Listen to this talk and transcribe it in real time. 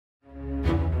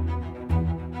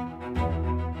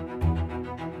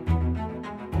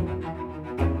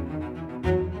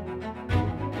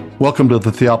Welcome to the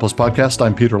Theopolis Podcast.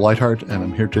 I'm Peter Leithart, and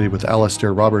I'm here today with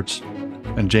Alastair Roberts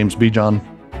and James Bejon.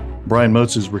 Brian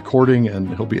Motes is recording,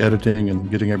 and he'll be editing and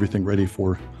getting everything ready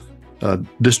for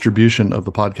distribution of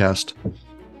the podcast.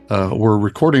 We're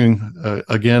recording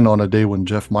again on a day when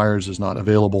Jeff Myers is not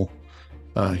available.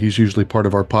 He's usually part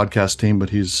of our podcast team,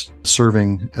 but he's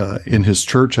serving in his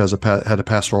church, had a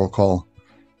pastoral call.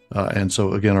 And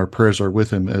so, again, our prayers are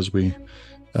with him as we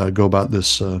go about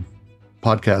this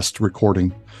podcast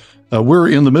recording. We're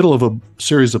in the middle of a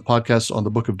series of podcasts on the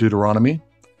book of Deuteronomy,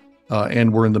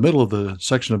 and we're in the middle of the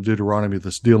section of Deuteronomy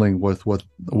that's dealing with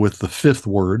the fifth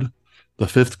word, the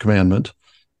fifth commandment,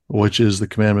 which is the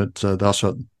commandment, thou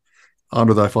shalt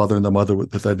honor thy father and thy mother,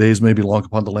 that thy days may be long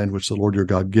upon the land which the Lord your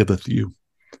God giveth you.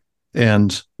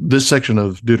 And this section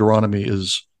of Deuteronomy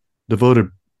is devoted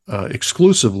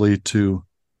exclusively to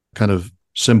kind of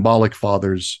symbolic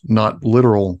fathers, not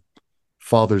literal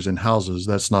fathers in houses.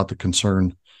 That's not the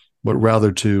concern, but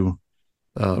rather to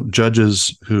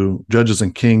judges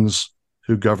and kings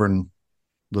who govern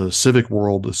the civic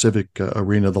world, the civic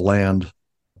arena of the land,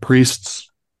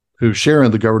 priests who share in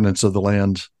the governance of the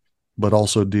land, but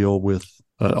also deal with,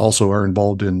 also are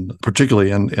involved in,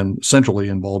 particularly and centrally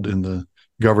involved in the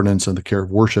governance and the care of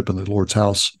worship in the Lord's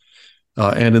house.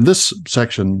 And in this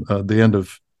section, the end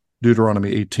of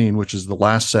Deuteronomy 18, which is the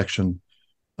last section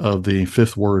of the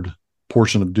fifth word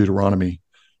portion of Deuteronomy,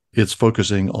 it's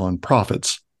focusing on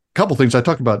prophets. A couple things I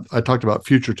talked about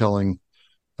future telling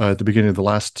at the beginning of the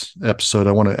last episode.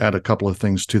 I want to add a couple of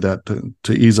things to that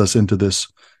to ease us into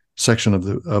this section of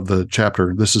the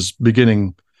chapter. This is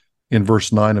beginning in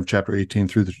verse 9 of chapter 18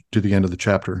 to the end of the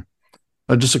chapter.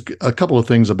 Just a couple of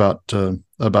things about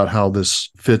how this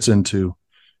fits into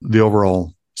the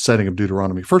overall setting of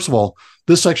Deuteronomy. First of all,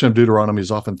 this section of Deuteronomy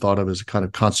is often thought of as a kind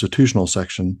of constitutional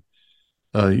section.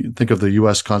 You think of the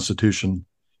U.S. Constitution,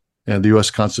 and the U.S.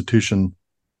 Constitution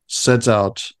sets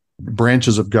out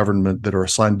branches of government that are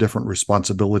assigned different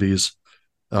responsibilities,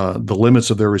 the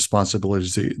limits of their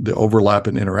responsibilities, the overlap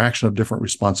and interaction of different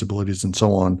responsibilities, and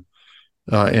so on.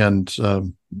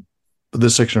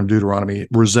 This section of Deuteronomy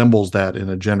resembles that in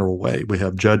a general way. We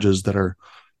have judges that are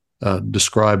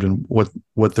described in what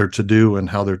they're to do and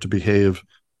how they're to behave.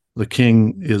 The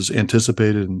king is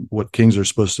anticipated in what kings are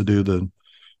supposed to do. The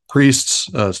priests,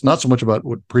 it's not so much about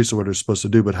what priests are supposed to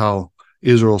do, but how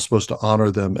Israel is supposed to honor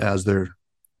them as their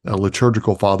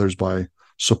liturgical fathers by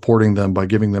supporting them, by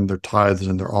giving them their tithes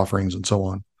and their offerings and so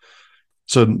on.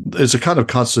 So it's a kind of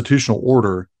constitutional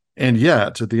order. And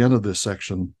yet, at the end of this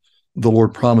section, the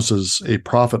Lord promises a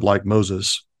prophet like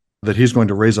Moses, that he's going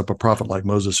to raise up a prophet like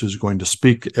Moses who's going to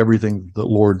speak everything the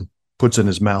Lord puts in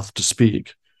his mouth to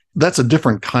speak. That's a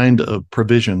different kind of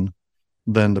provision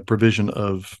than the provision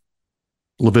of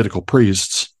Levitical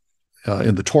priests.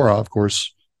 In the Torah, of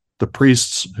course, the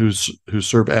priests who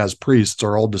serve as priests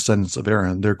are all descendants of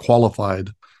Aaron. They're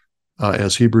qualified,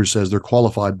 as Hebrews says, they're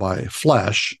qualified by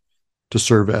flesh to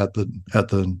serve at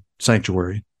the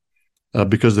sanctuary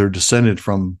because they're descended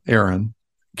from Aaron.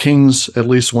 Kings, at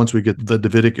least once we get the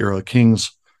Davidic era,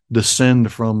 kings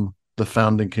descend from the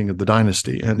founding king of the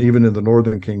dynasty. And even in the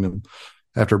northern kingdom,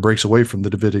 after it breaks away from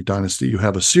the Davidic dynasty, you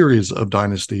have a series of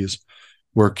dynasties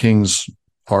where kings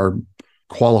are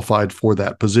qualified for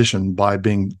that position by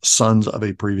being sons of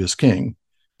a previous king.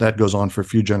 That goes on for a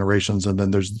few generations, and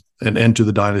then there's an end to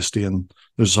the dynasty, and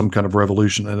there's some kind of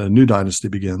revolution, and a new dynasty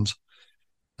begins.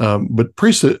 But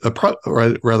prophetic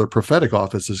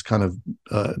office is kind of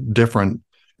different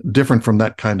from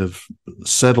that kind of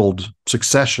settled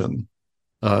succession.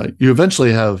 You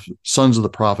eventually have sons of the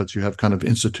prophets. You have kind of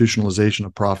institutionalization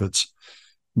of prophets,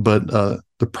 but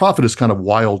the prophet is kind of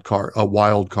a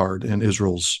wild card in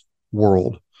Israel's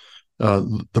world.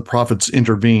 The prophets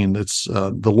intervene. It's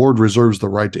the Lord reserves the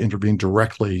right to intervene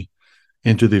directly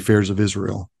into the affairs of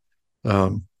Israel.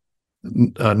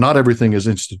 Not everything is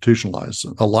institutionalized.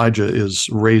 Elijah is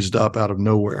raised up out of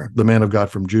nowhere. The man of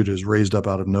God from Judah is raised up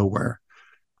out of nowhere.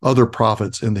 Other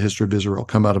prophets in the history of Israel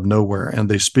come out of nowhere, and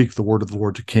they speak the word of the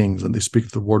Lord to kings, and they speak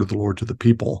the word of the Lord to the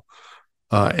people,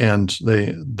 and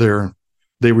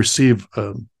they receive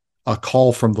a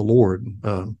call from the Lord.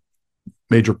 The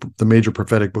major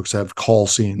prophetic books have call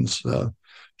scenes.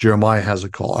 Jeremiah has a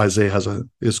call. Isaiah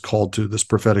is called to this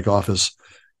prophetic office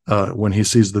when he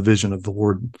sees the vision of the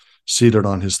Lord seated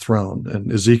on his throne.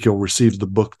 And Ezekiel receives the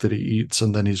book that he eats,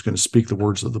 and then he's going to speak the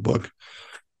words of the book.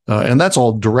 And that's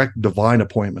all direct divine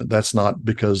appointment. That's not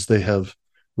because they have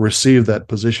received that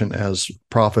position as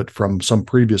prophet from some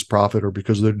previous prophet or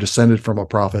because they're descended from a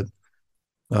prophet.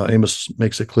 Amos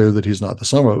makes it clear that he's not the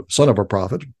son of a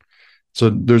prophet. So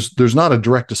there's not a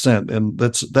direct descent, and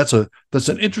that's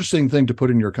an interesting thing to put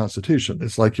in your constitution.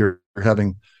 It's like you're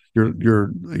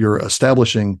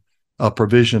establishing a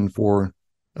provision for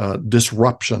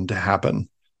disruption to happen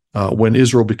when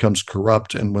Israel becomes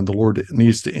corrupt, and when the Lord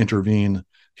needs to intervene,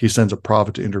 He sends a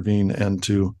prophet to intervene and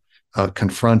to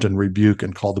confront and rebuke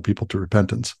and call the people to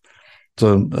repentance.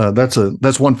 So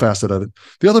that's one facet of it.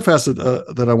 The other facet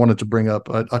that I wanted to bring up,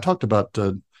 I talked about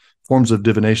forms of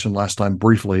divination last time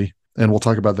briefly, and we'll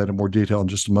talk about that in more detail in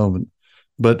just a moment.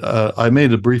 But I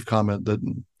made a brief comment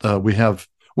that we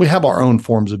have our own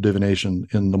forms of divination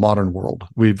in the modern world.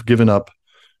 We've given up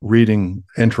reading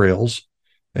entrails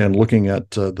and looking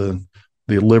at the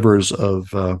livers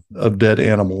of dead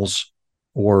animals,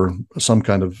 or some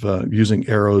kind of using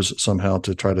arrows somehow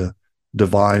to try to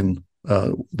divine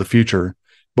the future.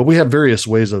 But we have various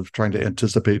ways of trying to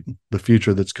anticipate the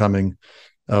future that's coming.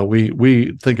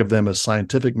 We think of them as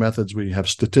scientific methods. We have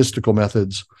statistical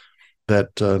methods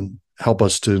that help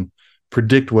us to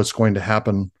predict what's going to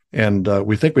happen. And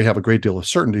we think we have a great deal of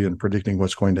certainty in predicting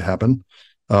what's going to happen.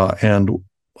 And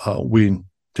we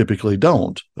typically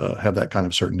don't have that kind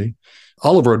of certainty.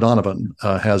 Oliver O'Donovan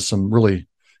has some really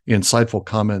insightful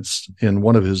comments in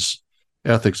one of his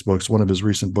ethics books, one of his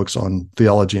recent books on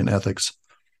theology and ethics,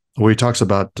 where he talks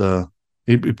about,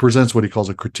 he presents what he calls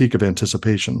a critique of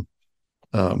anticipation.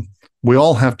 We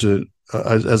all have to,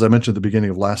 as I mentioned at the beginning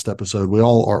of last episode, we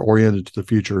all are oriented to the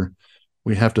future.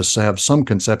 We have to have some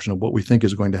conception of what we think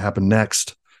is going to happen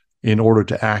next in order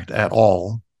to act at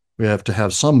all. We have to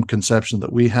have some conception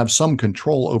that we have some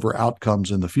control over outcomes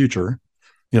in the future.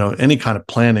 Any kind of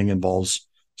planning involves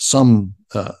some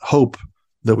hope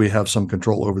that we have some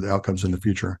control over the outcomes in the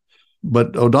future.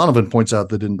 But O'Donovan points out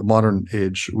that in the modern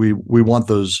age, we want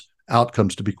those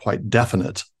outcomes to be quite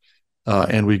definite,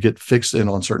 and we get fixed in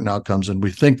on certain outcomes, and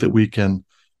we think that we can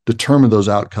determine those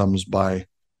outcomes by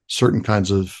certain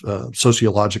kinds of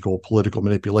sociological, political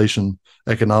manipulation,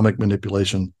 economic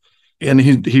manipulation. And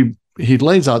he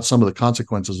lays out some of the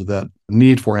consequences of that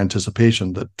need for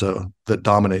anticipation that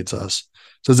dominates us.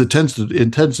 Says it tends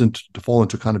to fall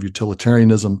into kind of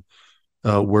utilitarianism,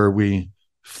 where we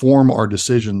form our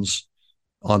decisions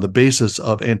on the basis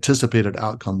of anticipated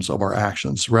outcomes of our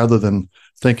actions, rather than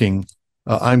thinking,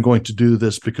 I'm going to do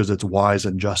this because it's wise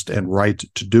and just and right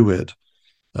to do it.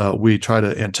 We try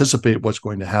to anticipate what's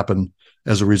going to happen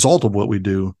as a result of what we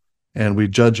do, and we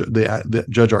judge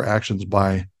our actions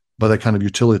by that kind of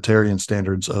utilitarian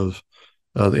standards of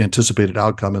the anticipated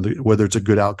outcome, and whether it's a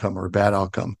good outcome or a bad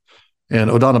outcome. And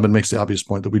O'Donovan makes the obvious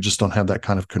point that we just don't have that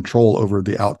kind of control over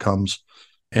the outcomes,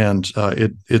 and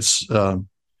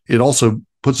it also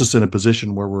puts us in a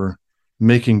position where we're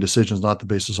making decisions not the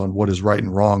basis on what is right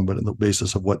and wrong, but in the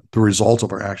basis of what the result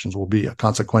of our actions will be, a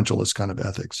consequentialist kind of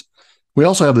ethics. We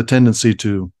also have the tendency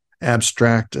to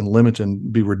abstract and limit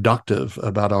and be reductive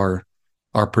about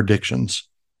our predictions.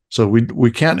 So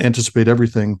we can't anticipate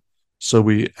everything, so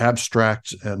we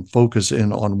abstract and focus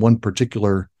in on one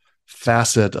particular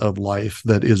facet of life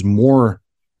that is more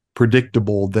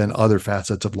predictable than other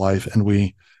facets of life, and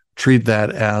we treat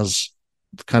that as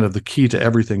kind of the key to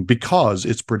everything because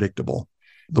it's predictable.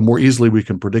 The more easily we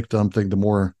can predict something, the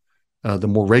more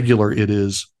regular it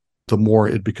is, the more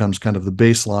it becomes kind of the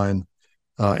baseline,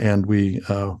 and we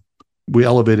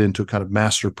elevate it into a kind of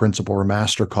master principle or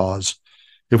master cause.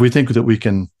 If we think that we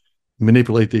can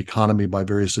manipulate the economy by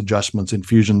various adjustments,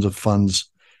 infusions of funds,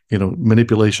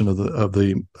 manipulation of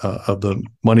the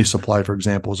money supply, for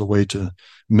example, is a way to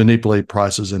manipulate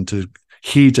prices and to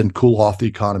heat and cool off the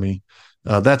economy.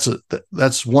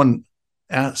 That's one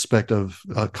aspect of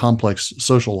complex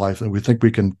social life, and we think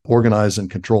we can organize and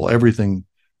control everything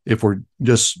if we're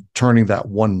just pulling that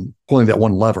one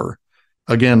lever.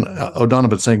 Again,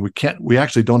 O'Donovan's saying we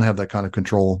actually don't have that kind of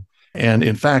control, and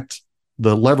in fact,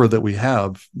 the lever that we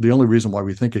have, the only reason why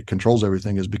we think it controls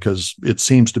everything is because it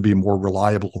seems to be more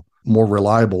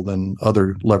reliable than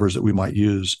other levers that we might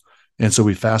use. And so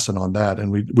we fasten on that,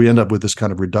 and we end up with this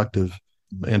kind of reductive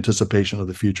anticipation of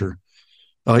the future.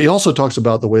 He also talks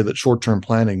about the way that short-term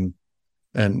planning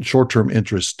and short-term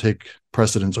interests take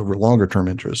precedence over longer-term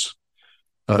interests.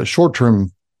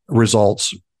 Short-term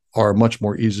results are much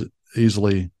more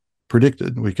easily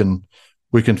predicted. We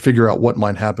can figure out what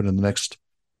might happen in the next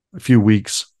few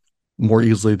weeks more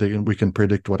easily than we can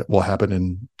predict what will happen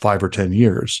in 5 or 10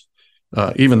 years.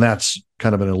 Even that's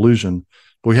kind of an illusion.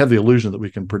 But we have the illusion that we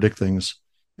can predict things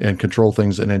and control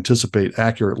things and anticipate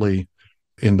accurately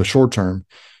in the short term.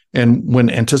 And when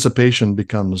anticipation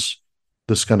becomes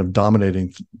this kind of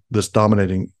dominating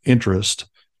interest,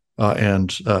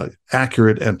 and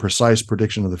accurate and precise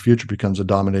prediction of the future becomes a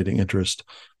dominating interest,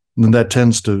 then that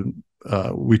tends to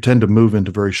we tend to move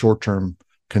into very short-term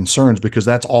concerns because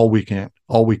that's all we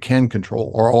can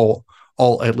control, or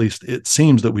all at least it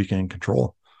seems that we can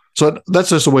control. So that's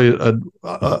just the way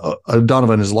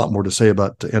Donovan has a lot more to say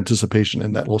about anticipation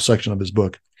in that little section of his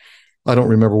book. I don't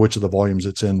remember which of the volumes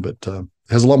it's in, but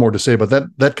has a lot more to say. But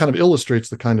that kind of illustrates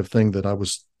the kind of thing that I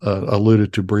was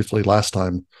alluded to briefly last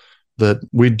time, that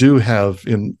we do have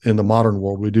in the modern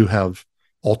world, we do have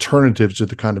alternatives to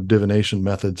the kind of divination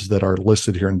methods that are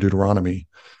listed here in Deuteronomy.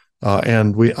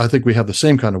 And I think we have the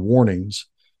same kind of warnings.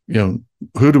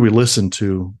 Who do we listen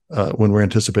to when we're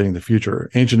anticipating the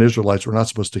future? Ancient Israelites were not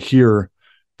supposed to hear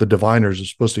the diviners; they're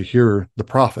supposed to hear the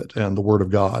prophet and the word of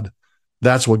God.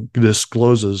 That's what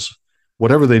discloses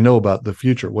whatever they know about the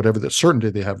future, whatever the certainty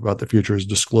they have about the future is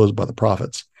disclosed by the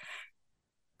prophets.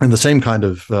 And the same kind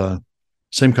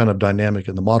of dynamic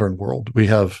in the modern world. We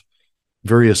have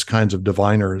various kinds of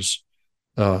diviners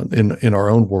in our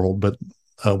own world, but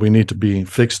we need to be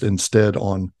fixed instead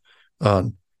on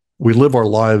we live our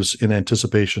lives in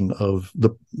anticipation of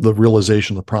the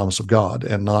realization of the promise of God,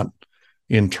 and not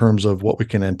in terms of what we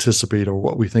can anticipate or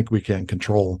what we think we can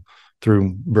control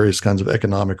through various kinds of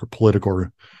economic or political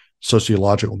or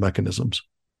sociological mechanisms.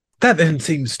 That then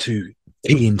seems to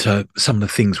key into some of the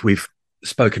things we've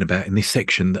spoken about in this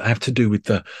section that have to do with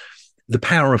the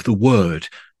power of the word.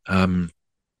 We're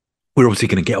obviously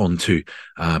going to get on to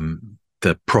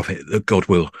the prophet that God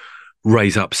will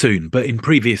raise up soon, but in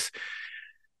previous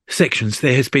sections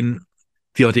there has been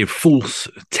the idea of false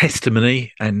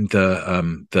testimony and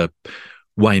the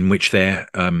way in which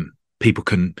people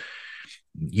can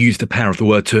use the power of the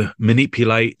word to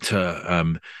manipulate,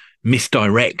 to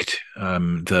misdirect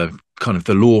the kind of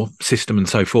the law system and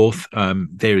so forth.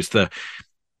 There is the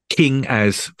king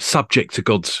as subject to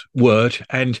God's word,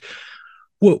 and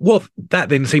what that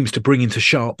then seems to bring into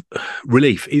sharp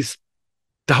relief is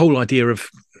the whole idea of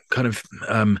kind of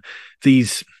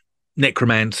these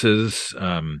necromancers,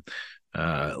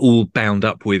 all bound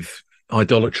up with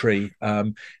idolatry.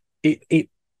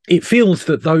 It feels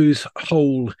that those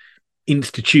whole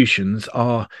institutions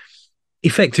are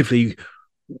effectively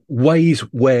ways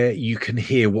where you can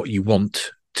hear what you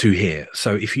want to hear.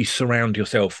 So if you surround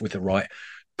yourself with the right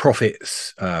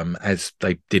prophets, as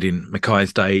they did in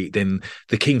Micaiah's day, then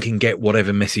the king can get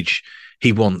whatever message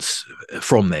he wants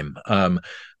from them.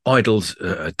 Idols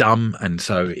are dumb, and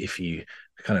so if you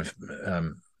kind of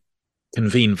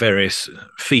convene various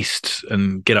feasts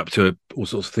and get up to all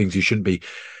sorts of things you shouldn't be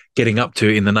getting up to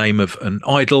in the name of an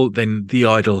idol, then the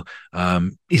idol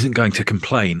isn't going to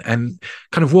complain. And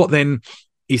kind of what then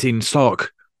is in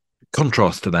stark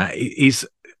contrast to that is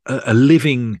a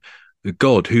living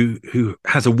God who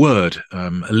has a word,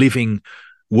 a living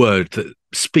word that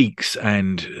speaks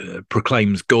and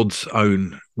proclaims God's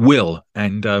own will.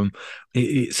 And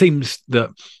it seems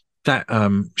that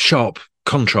sharp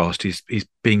contrast is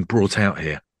being brought out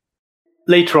here.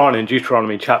 Later on in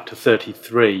Deuteronomy chapter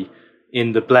 33,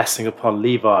 in the blessing upon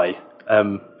Levi,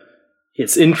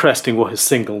 it's interesting what is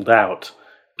singled out.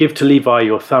 Give to Levi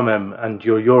your Thummim and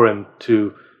your Urim,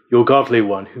 to your godly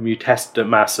one, whom you tested at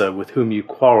Massa, with whom you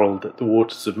quarrelled at the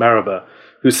waters of Meribah,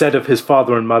 who said of his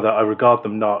father and mother, I regard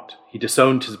them not. He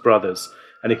disowned his brothers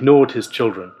and ignored his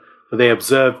children, for they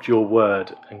observed your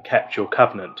word and kept your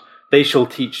covenant. They shall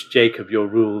teach Jacob your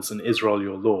rules and Israel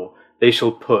your law. They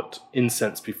shall put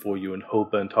incense before you and whole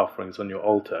burnt offerings on your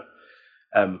altar,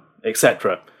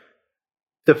 etc.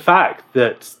 The fact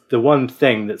that the one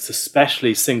thing that's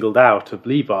especially singled out of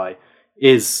Levi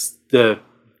is the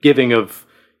giving of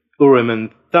Urim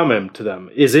and Thummim to them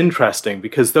is interesting,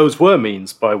 because those were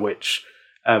means by which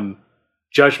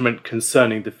judgment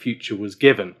concerning the future was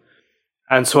given.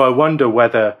 And so I wonder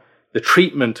whether the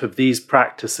treatment of these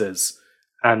practices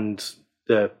and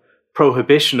the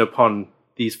prohibition upon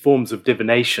these forms of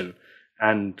divination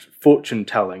and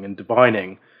fortune-telling and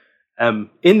divining,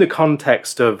 in the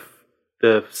context of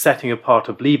the setting apart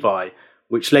of Levi,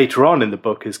 which later on in the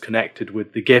book is connected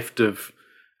with the gift of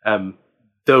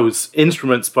those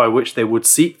instruments by which they would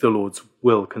seek the Lord's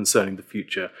will concerning the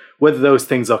future, whether those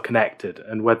things are connected,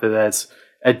 and whether there's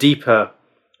a deeper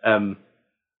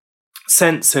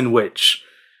sense in which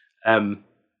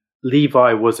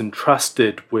Levi was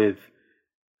entrusted with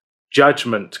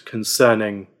judgment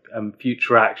concerning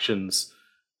future actions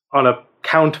on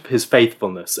account of his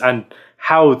faithfulness, and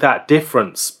how that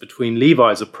difference between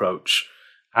Levi's approach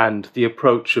and the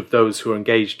approach of those who are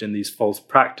engaged in these false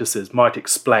practices might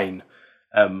explain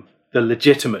the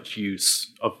legitimate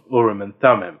use of Urim and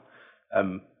Thummim,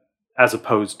 as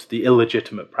opposed to the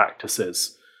illegitimate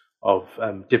practices of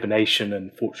divination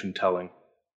and fortune-telling.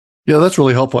 Yeah, that's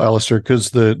really helpful, Alistair,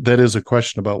 because that is a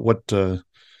question about what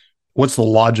what's the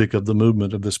logic of the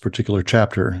movement of this particular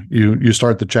chapter? You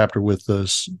start the chapter with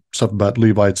this stuff about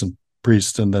Levites and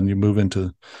priests, and then you move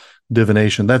into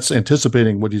divination. That's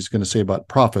anticipating what he's going to say about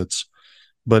prophets.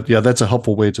 But yeah, that's a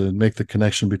helpful way to make the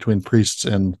connection between priests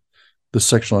and this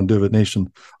section on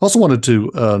divination. I also wanted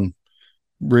to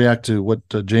react to what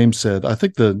James said. I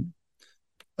think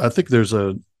there's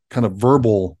a kind of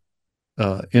verbal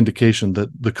indication that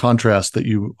the contrast that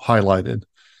you highlighted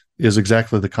is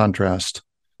exactly the contrast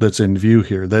that's in view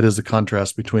here. That is the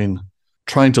contrast between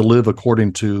trying to live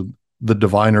according to the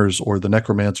diviners or the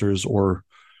necromancers or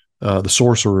the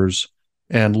sorcerers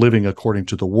and living according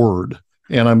to the word.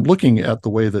 And I'm looking at the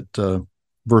way that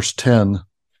verse 10,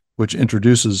 which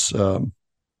introduces,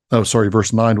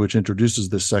 verse 9, which introduces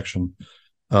this section,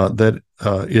 the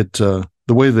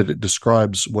way that it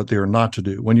describes what they are not to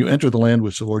do. When you enter the land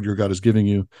which the Lord your God is giving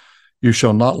you, you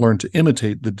shall not learn to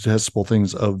imitate the detestable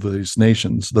things of those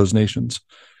nations.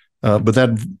 But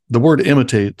that the word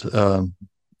imitate,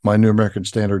 my New American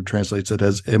Standard translates it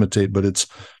as imitate, but it's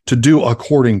to do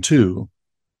according to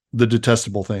the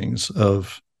detestable things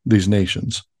of these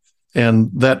nations. And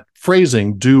that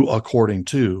phrasing, do according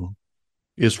to,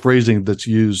 is phrasing that's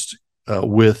used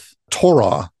with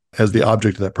Torah as the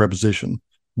object of that preposition.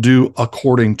 Do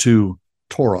according to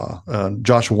Torah.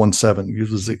 Joshua 1:7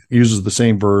 uses the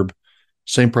same verb,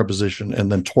 same preposition,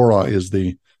 and then Torah is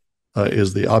the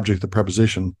object of the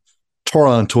preposition.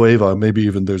 Torah and toeva, maybe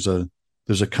even there's a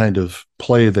kind of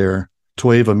play there.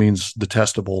 Toeva means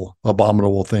detestable,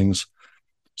 abominable things.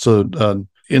 So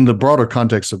in the broader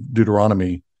context of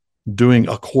Deuteronomy, doing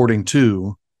according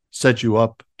to set you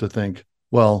up to think,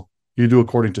 well, you do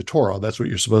according to Torah. That's what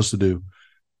you're supposed to do.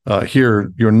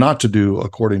 Here, you're not to do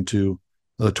according to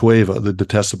the toeva, the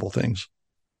detestable things.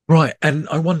 Right. And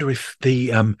I wonder if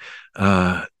the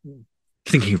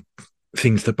thinking of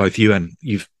things that both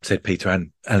you've said, Peter,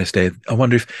 and Alistair, I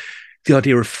wonder if the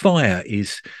idea of fire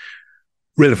is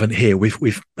relevant here.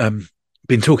 We've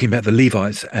been talking about the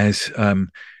Levites as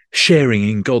sharing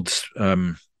in God's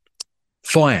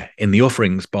fire, in the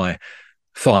offerings by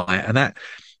fire, and that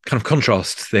kind of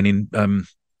contrasts then in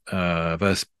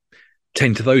verse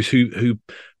 10 to those who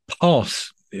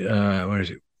pass, where is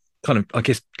it? Kind of, I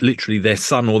guess, literally their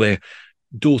son or their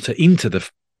daughter into the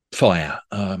fire,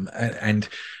 and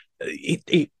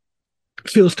it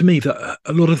feels to me that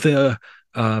a lot of the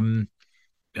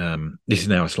this is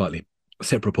now a slightly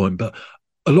separate point, but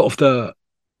a lot of the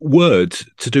words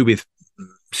to do with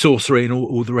sorcery and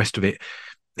all the rest of it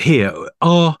here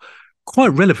are quite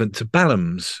relevant to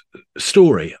Balaam's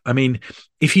story. I mean,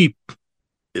 if you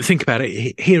think about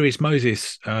it, here is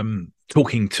Moses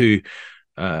talking to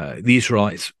the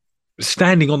Israelites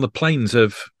standing on the plains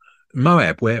of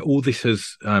Moab, where all this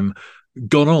has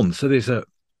gone on. So there's a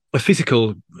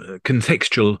physical,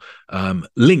 contextual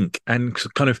link, and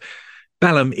kind of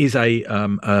Balaam is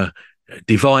a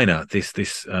diviner. This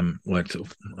word sort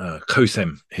of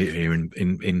kosem here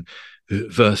in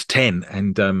verse 10,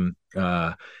 and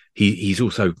he's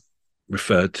also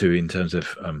referred to in terms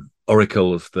of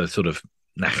oracle as the sort of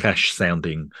Nachash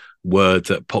sounding word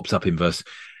that pops up in verse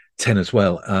 10 as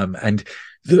well. And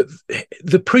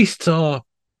the priests are,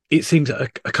 it seems, a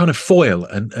kind of foil,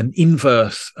 an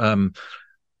inverse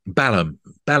Balaam.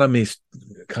 Balaam is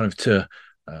kind of to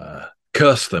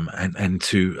curse them and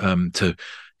to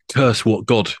curse what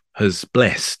God has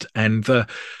blessed, and the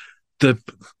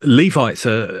Levites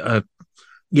are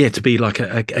to be like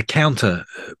a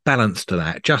counterbalance to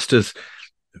that, just as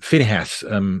Phinehas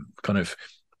kind of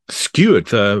skewered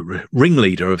the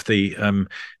ringleader of the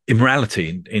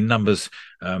immorality in Numbers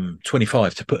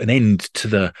 25 to put an end to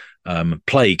the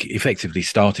plague effectively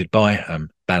started by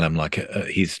Balaam, like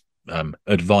his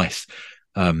advice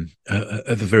at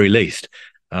the very least.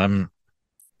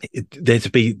 There to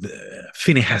be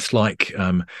Phinehas-like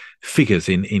figures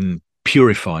in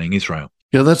purifying Israel.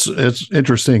 Yeah, it's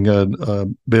interesting.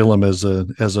 Balaam as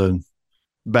a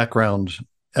background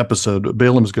episode.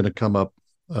 Balaam is going to come up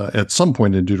at some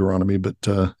point in Deuteronomy, but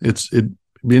it'd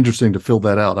be interesting to fill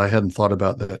that out. I hadn't thought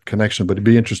about that connection, but it'd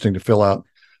be interesting to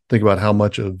think about how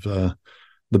much of the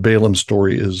Balaam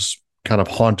story is kind of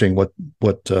haunting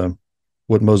what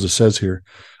Moses says here.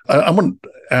 I want to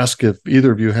ask if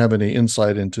either of you have any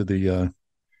insight into the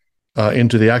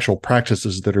actual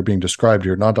practices that are being described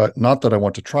here. Not that I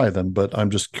want to try them, but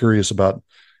I'm just curious about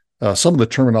some of the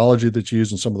terminology that's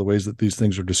used and some of the ways that these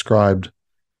things are described.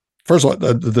 First of all,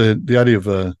 the idea of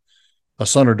a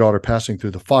son or daughter passing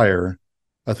through the fire,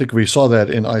 I think we saw that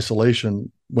in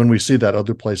isolation. When we see that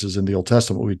other places in the Old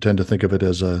Testament, we tend to think of it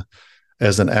as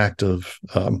an act of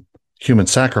human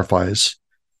sacrifice,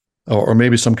 or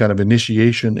maybe some kind of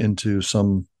initiation into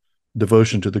some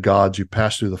devotion to the gods. You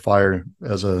pass through the fire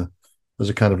as a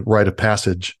kind of rite of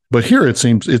passage. But here it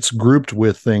seems it's grouped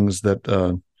with things that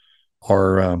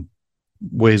are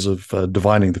ways of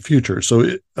divining the future.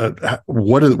 So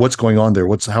what's going on there?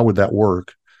 How would that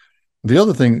work? The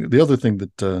other thing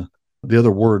that the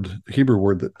other word, Hebrew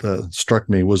word that struck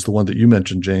me was the one that you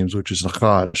mentioned, James, which is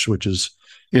nachash, which is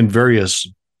in various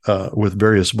with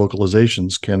various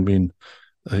vocalizations can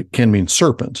mean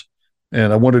serpent.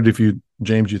 And I wondered if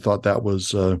James, you thought that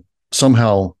was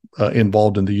somehow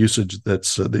involved in the usage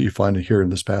that you find here in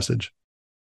this passage.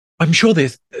 I'm sure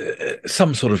there's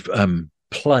some sort of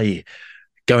play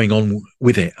going on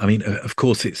with it. I mean, of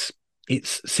course, it's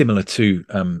similar to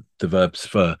the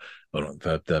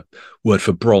word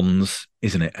for bronze,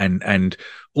 isn't it? And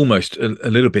almost a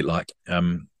little bit like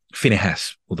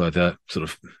Phinehas, although the sort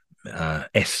of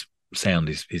S sound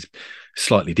is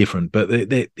slightly different. But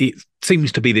it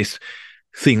seems to be this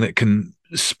thing that can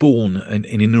spawn an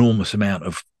enormous amount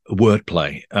of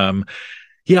wordplay.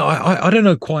 I don't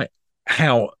know quite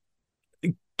how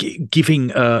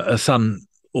giving a son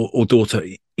or daughter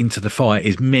into the fire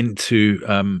is meant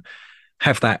to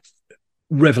have that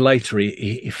revelatory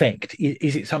effect.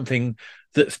 Is it something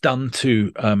that's done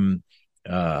to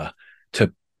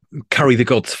curry the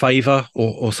god's favor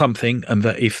or something, and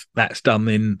that if that's done,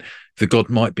 then the god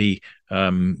might be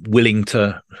willing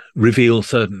to reveal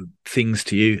certain things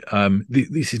to you?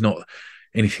 This is not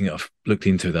anything that I've looked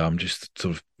into, though. I'm just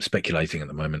sort of speculating at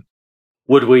the moment.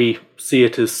 Would we see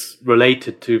it as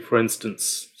related to, for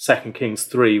instance, 2 Kings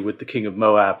 3 with the king of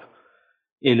Moab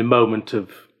in a moment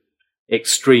of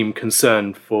extreme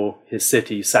concern for his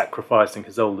city, sacrificing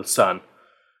his oldest son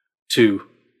to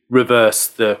reverse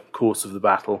the course of the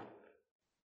battle?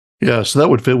 Yeah, so that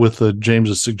would fit with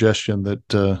James's suggestion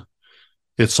that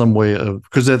it's some way of,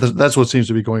 because that's what seems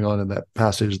to be going on in that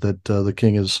passage, that the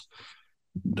king is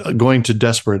going to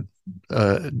desperate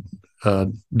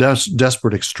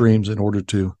extremes in order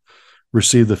to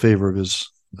receive the favor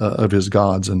of his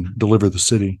gods and deliver the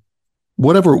city.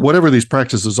 Whatever these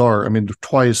practices are, I mean,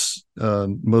 twice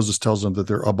Moses tells them that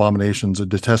they're abominations and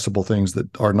detestable things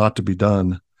that are not to be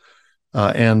done,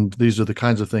 and these are the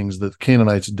kinds of things that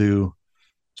Canaanites do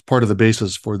as part of the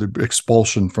basis for the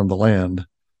expulsion from the land.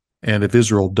 And if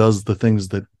Israel does the things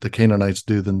that the Canaanites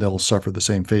do, then they'll suffer the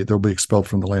same fate. They'll be expelled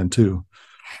from the land too.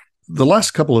 The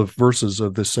last couple of verses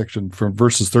of this section, from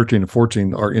verses 13 and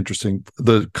 14, are interesting.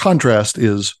 The contrast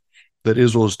is that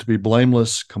Israel is to be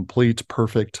blameless, complete,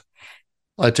 perfect.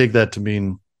 I take that to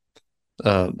mean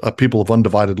a people of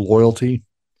undivided loyalty.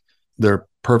 They're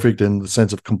perfect in the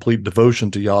sense of complete devotion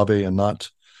to Yahweh and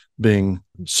not being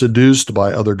seduced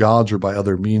by other gods or by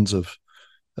other means of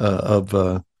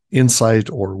insight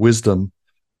or wisdom.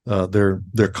 They're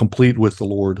complete with the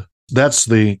Lord. That's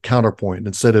the counterpoint.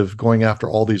 Instead of going after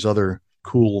all these other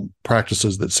cool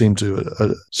practices that seem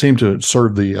to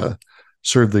serve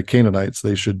the Canaanites,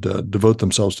 they should devote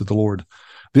themselves to the Lord.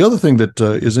 The other thing that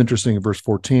is interesting in verse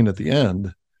 14 at the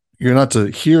end, you're not to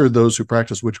hear those who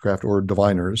practice witchcraft or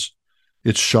diviners.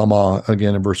 It's Shama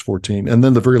again in verse 14. And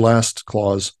then the very last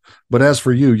clause, but as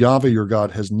for you, Yahweh your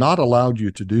God has not allowed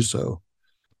you to do so.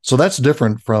 So that's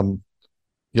different from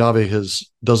Yahweh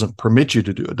doesn't permit you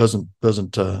to do it, doesn't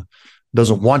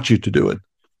want you to do it.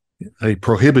 He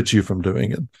prohibits you from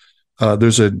doing it.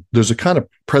 There's a kind of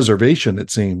preservation, it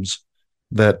seems,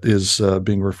 that is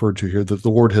being referred to here, that the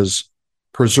Lord has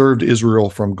preserved Israel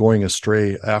from going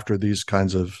astray after these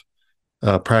kinds of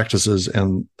practices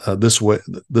and this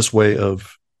way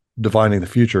of divining the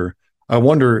future. I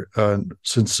wonder,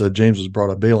 since James has brought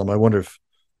up Balaam, I wonder if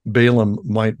Balaam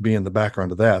might be in the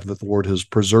background of that the Lord has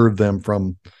preserved them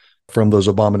from those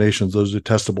abominations, those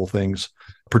detestable things,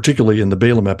 particularly in the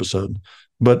Balaam episode.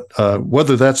 But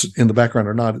whether that's in the background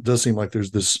or not, it does seem like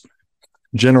there's this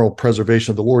general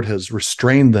preservation. The Lord has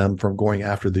restrained them from going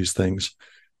after these things.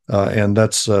 And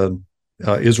that's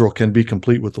Israel can be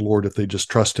complete with the Lord if they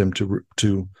just trust him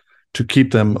to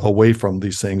keep them away from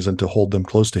these things and to hold them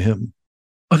close to him.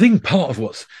 I think part of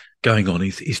what's going on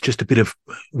is just a bit of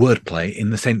wordplay in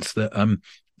the sense that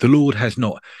the Lord has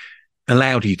not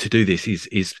allowed you to do this,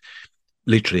 is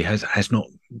literally has not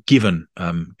given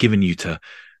you to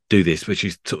do this, which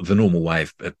is sort of the normal way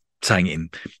of saying it in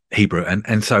Hebrew.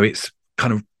 And so it's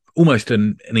kind of almost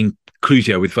an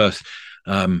inclusio with verse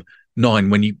 9,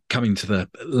 when you come into the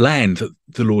land that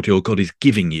the Lord your God is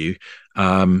giving you,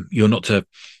 you're not to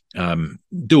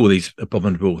do all these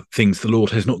abominable things. The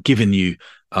Lord has not given you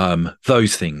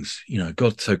those things.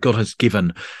 God has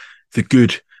given the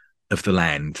good of the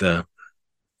land, the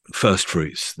first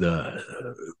fruits, the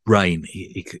rain,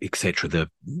 etc., the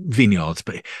vineyards,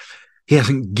 but he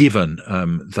hasn't given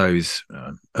those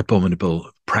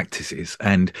abominable practices.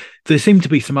 And there seem to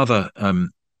be some other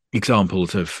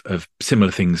examples of similar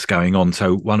things going on.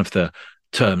 So one of the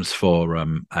terms for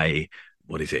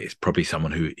what is it? It's probably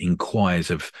someone who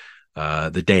inquires of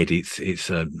the dead. It's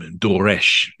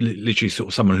doresh, literally sort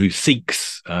of someone who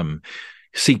seeks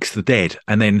the dead.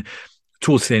 And then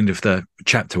towards the end of the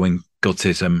chapter, when God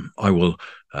says, I will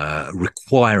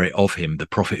require it of him, the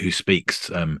prophet who speaks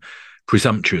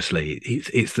presumptuously,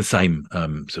 it's the same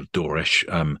sort of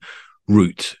doresh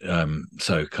root.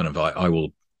 So kind of I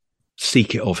will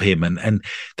seek it of him. And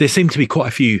there seem to be quite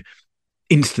a few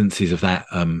instances of that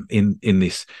in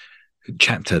this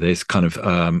chapter. There's kind of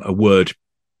a word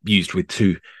used with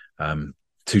two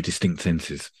distinct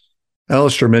senses.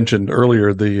 Alistair mentioned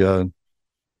earlier the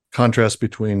contrast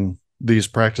between these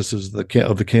practices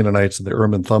of the Canaanites and the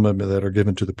Urim and Thummim that are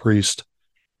given to the priest,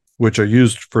 which are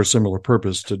used for a similar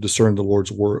purpose to discern the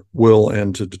Lord's will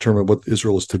and to determine what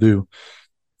Israel is to do.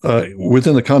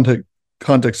 Within the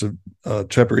context of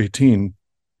chapter 18,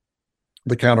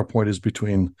 the counterpoint is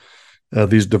between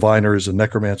these diviners and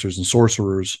necromancers and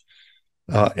sorcerers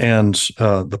and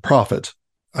the prophet.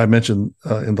 I mentioned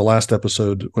in the last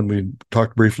episode when we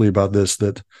talked briefly about this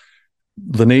that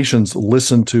the nations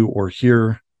listen to or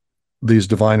hear these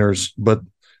diviners, but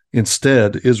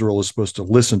instead Israel is supposed to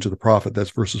listen to the prophet.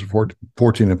 That's verses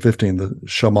 14 and 15. The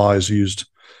Shema is used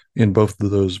in both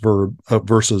of those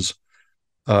verses,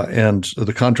 and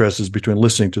the contrast is between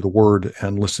listening to the word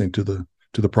and listening to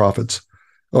the prophets,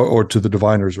 or to the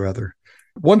diviners rather.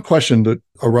 One question that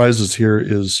arises here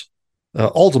is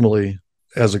ultimately,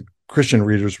 as a Christian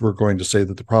readers, we're going to say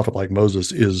that the prophet like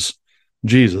Moses is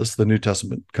Jesus. The New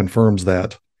Testament confirms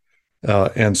that,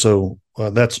 and so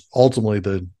that's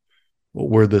ultimately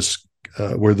where this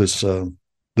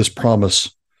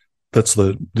promise, that's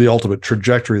the ultimate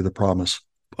trajectory of the promise.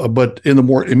 But in the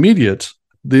more immediate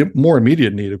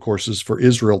need, of course, is for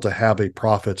Israel to have a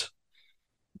prophet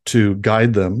to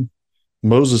guide them.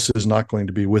 Moses is not going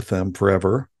to be with them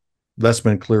forever. That's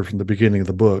been clear from the beginning of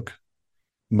the book.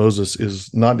 Moses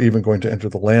is not even going to enter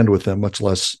the land with them, much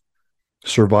less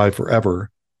survive forever.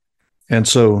 And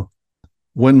so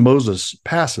when Moses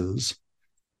passes,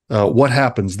 what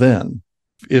happens then?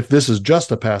 If this is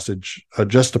just a passage,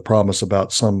 just a promise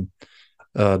about some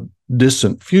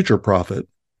distant future prophet,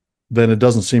 then it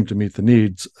doesn't seem to meet the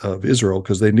needs of Israel,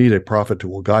 because they need a prophet who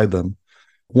will guide them.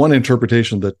 One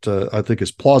interpretation that I think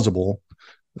is plausible,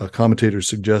 commentators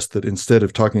suggest that instead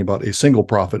of talking about a single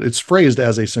prophet, it's phrased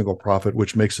as a single prophet,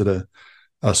 which makes it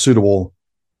a suitable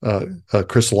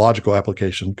Christological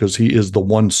application, because he is the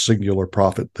one singular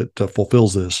prophet that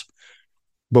fulfills this.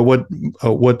 But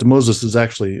what Moses is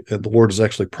actually, and the Lord is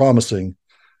actually promising,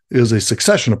 is a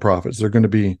succession of prophets. They're going to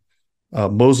be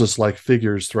Moses-like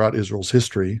figures throughout Israel's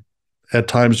history. At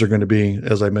times they're going to be,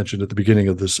 as I mentioned at the beginning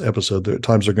of this episode, at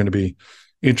times they're going to be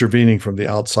intervening from the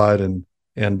outside, and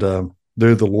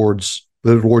they're the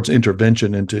Lord's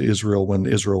intervention into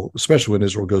Israel especially when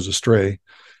Israel goes astray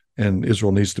and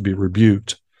Israel needs to be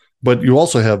rebuked. But you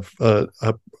also have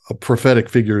prophetic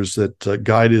figures that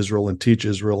guide Israel and teach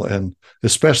Israel, and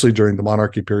especially during the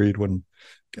monarchy period when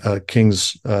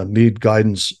kings need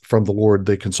guidance from the Lord,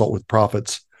 they consult with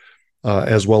prophets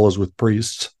as well as with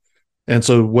priests. And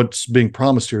so what's being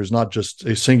promised here is not just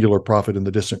a singular prophet in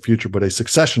the distant future, but a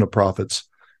succession of prophets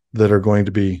that are going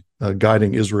to be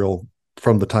guiding Israel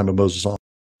from the time of Moses on.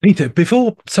 Peter,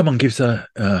 before someone gives an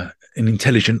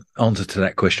intelligent answer to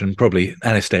that question, probably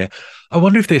Alistair, I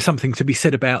wonder if there's something to be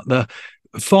said about the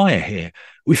fire here.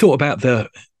 We thought about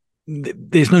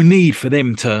there's no need for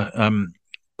them to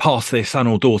pass their son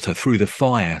or daughter through the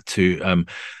fire to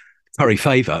curry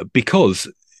favor,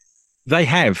 because they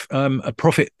have a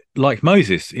prophet like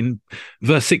Moses in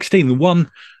verse 16, the one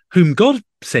whom God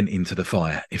sent into the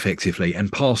fire effectively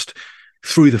and passed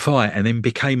through the fire and then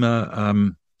became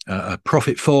a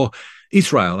prophet for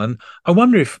Israel. And I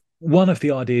wonder if one of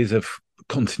the ideas of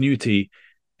continuity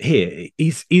here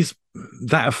is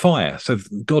that of fire. So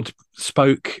God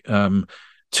spoke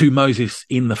to Moses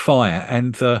in the fire,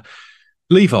 and the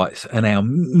Levites are now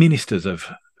ministers of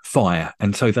fire,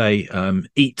 and so they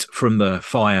eat from the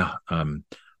fire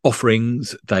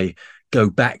offerings. They go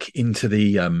back into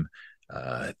the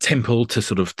temple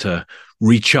to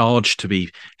recharge, to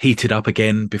be heated up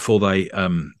again before they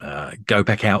go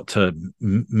back out to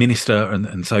minister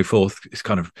and so forth. It's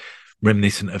kind of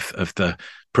reminiscent of the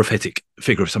prophetic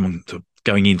figure of someone sort of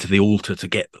going into the altar to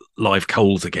get live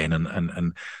coals again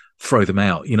and throw them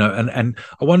out, and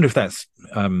I wonder if that's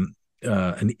an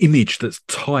image that's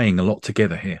tying a lot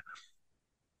together here.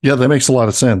 Yeah, that makes a lot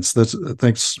of sense.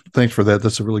 Thanks for that.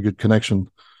 That's a really good connection.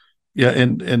 Yeah,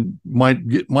 and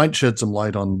might shed some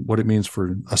light on what it means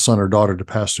for a son or daughter to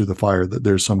pass through the fire. That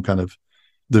there's some kind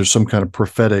of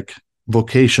prophetic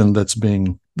vocation that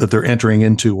they're entering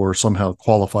into or somehow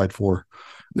qualified for.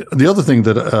 The other thing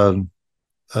that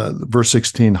verse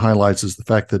 16 highlights is the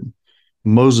fact that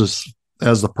Moses,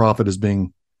 as the prophet, is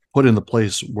being put in the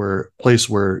place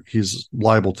where he's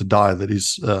liable to die. That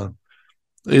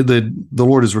the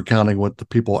Lord is recounting what the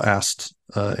people asked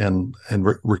and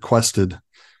requested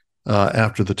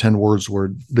after the 10 words were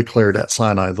declared at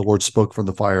Sinai. The Lord spoke from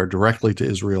the fire directly to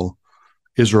Israel.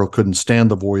 Israel couldn't stand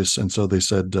the voice, and so they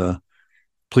said,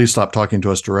 "Please stop talking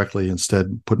to us directly.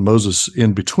 Instead, put Moses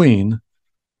in between."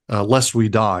 Lest we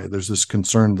die. There's this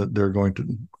concern that they're going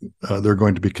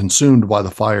to be consumed by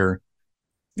the fire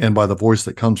and by the voice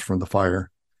that comes from the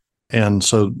fire. And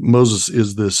so Moses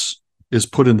is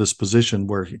put in this position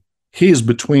where he is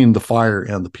between the fire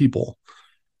and the people.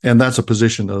 And that's a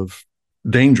position of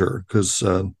danger because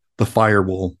the fire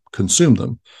will consume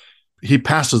them. He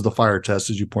passes the fire test,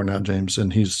 as you point out, James,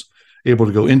 and he's able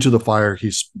to go into the fire.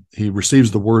 He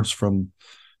receives the words from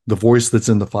the voice that's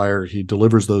in the fire. He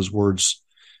delivers those words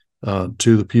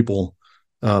to the people.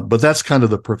 But that's kind of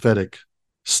the prophetic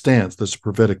stance. That's a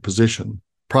prophetic position.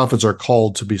 Prophets are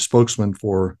called to be spokesmen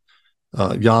for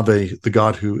Yahweh, the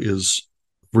God who is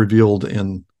revealed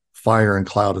in fire and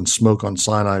cloud and smoke on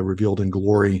Sinai, revealed in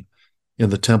glory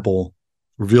in the temple,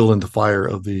 revealed in the fire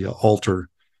of the altar.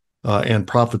 And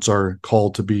prophets are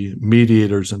called to be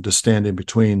mediators and to stand in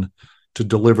between to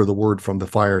deliver the word from the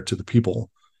fire to the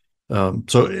people.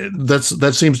 So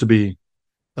that seems to be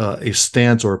a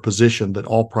stance or a position that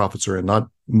all prophets are in. Not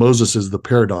Moses is the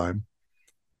paradigm,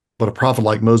 but a prophet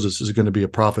like Moses is going to be a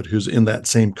prophet who's in that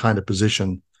same kind of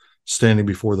position, standing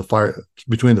before the fire,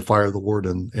 between the fire of the Lord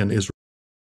and Israel.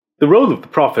 The role of the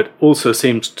prophet also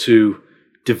seems to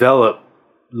develop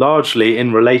largely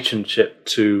in relationship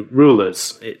to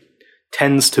rulers. It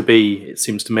tends to be, it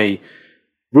seems to me,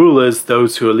 rulers,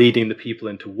 those who are leading the people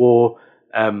into war,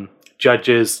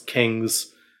 judges,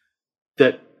 kings,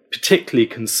 that particularly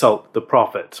consult the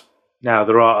prophet. Now,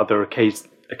 there are other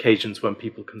occasions when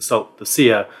people consult the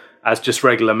seer as just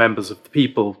regular members of the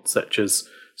people, such as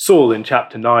Saul in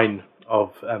chapter 9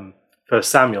 of 1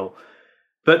 Samuel.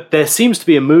 But there seems to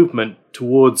be a movement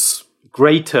towards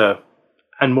greater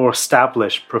and more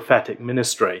established prophetic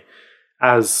ministry,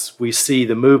 as we see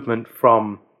the movement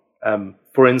from,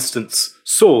 for instance,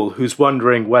 Saul, who's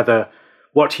wondering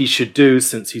what he should do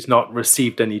since he's not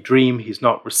received any dream, he's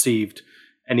not received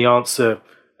any answer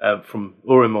from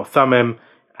Urim or Thummim,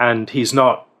 and he's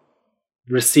not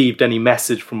received any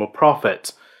message from a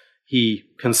prophet. He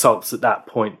consults at that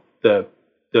point the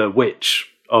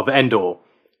witch of Endor.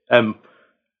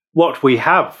 What we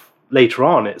have later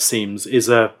on, it seems, is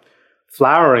a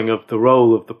flowering of the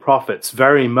role of the prophets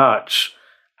very much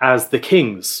as the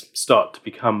kings start to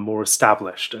become more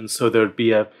established. And so there'd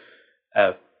be a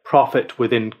prophet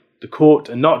within the court,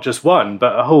 and not just one,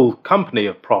 but a whole company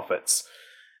of prophets.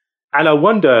 And I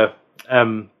wonder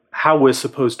how we're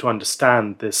supposed to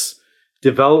understand this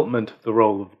development of the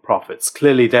role of the prophets.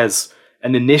 Clearly, there's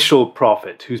an initial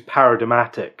prophet who's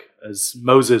paradigmatic, as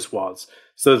Moses was,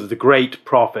 so that the great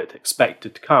prophet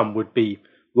expected to come would be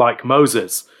like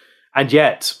Moses. And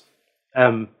yet,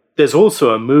 there's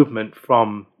also a movement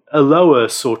from a lower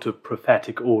sort of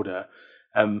prophetic order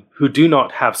who do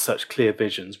not have such clear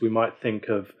visions. We might think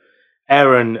of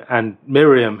Aaron and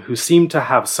Miriam, who seem to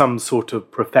have some sort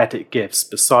of prophetic gifts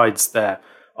besides their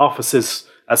offices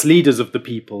as leaders of the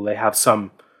people. They have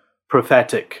some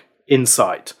prophetic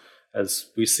insight, as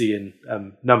we see in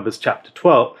Numbers chapter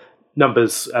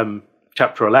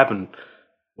 11,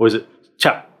 or is it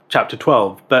chapter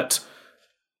 12? But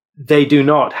they do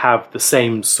not have the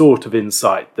same sort of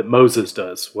insight that Moses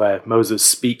does, where Moses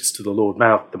speaks to the Lord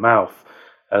mouth to mouth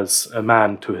as a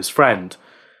man to his friend.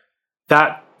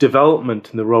 That development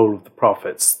in the role of the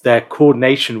prophets, their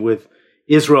coordination with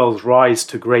Israel's rise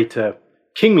to greater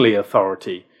kingly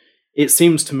authority, it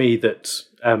seems to me that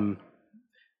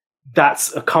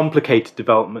that's a complicated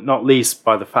development, not least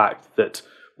by the fact that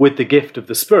with the gift of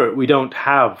the Spirit, we don't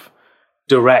have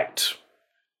direct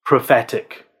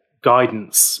prophetic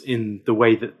guidance in the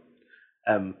way that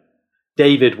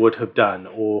David would have done,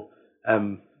 or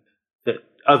that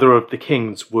other of the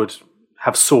kings would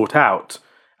have sought out.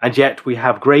 And yet we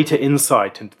have greater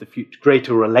insight into the future,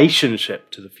 greater relationship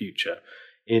to the future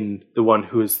in the one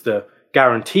who is the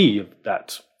guarantee of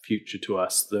that future to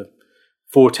us, the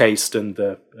foretaste and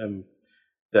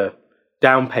the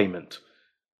down payment.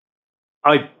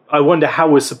 I wonder how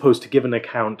we're supposed to give an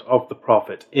account of the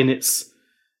prophet in its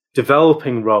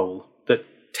developing role that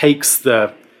takes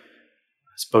the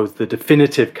suppose, the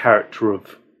definitive character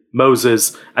of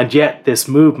Moses, and yet this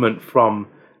movement from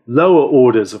lower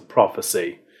orders of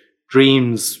prophecy,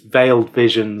 dreams, veiled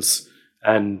visions,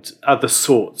 and other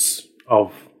sorts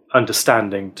of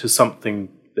understanding, to something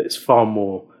that is far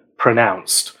more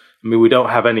pronounced. I mean, we don't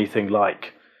have anything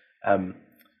like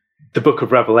the book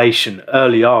of Revelation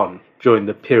early on during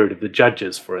the period of the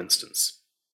Judges, for instance.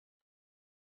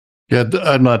 Yeah,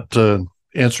 I'm not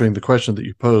answering the question that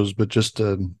you posed, but just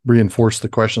to reinforce the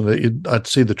question that I'd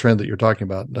see the trend that you're talking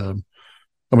about.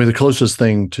 I mean, the closest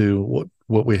thing to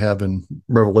what we have in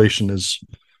Revelation is,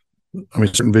 I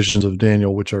mean, certain visions of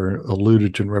Daniel, which are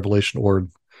alluded to in Revelation, or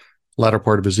latter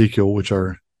part of Ezekiel, which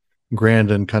are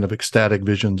grand and kind of ecstatic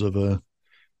visions of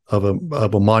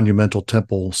a monumental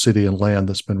temple, city, and land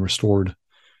that's been restored.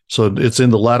 So it's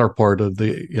in the latter part of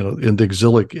the, in the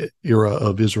exilic era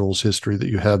of Israel's history that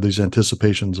you have these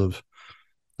anticipations of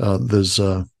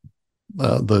the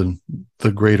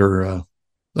greater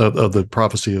of the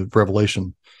prophecy of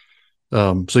Revelation.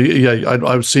 So yeah,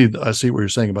 I see what you're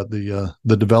saying about the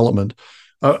development.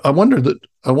 I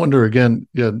wonder again.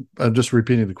 Yeah, I'm just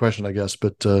repeating the question, I guess.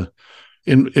 But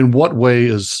in what way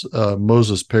is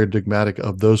Moses paradigmatic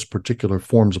of those particular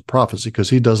forms of prophecy? Because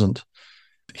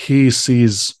he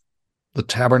sees the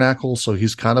tabernacle, so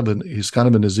he's kind of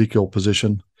in Ezekiel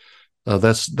position.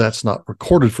 That's not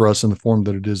recorded for us in the form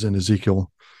that it is in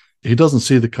Ezekiel. He doesn't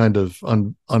see the kind of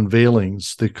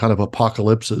unveilings, the kind of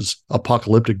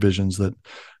apocalyptic visions that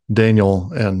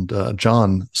Daniel and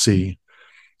John see,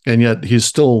 and yet he's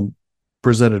still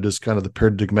presented as kind of the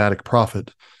paradigmatic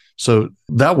prophet. So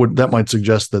that might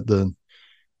suggest that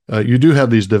you do have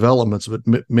these developments, but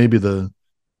maybe the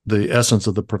essence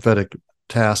of the prophetic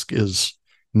task is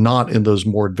not in those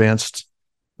more advanced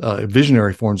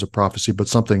visionary forms of prophecy, but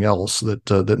something else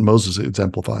that Moses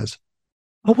exemplifies.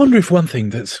 I wonder if one thing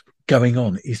that's going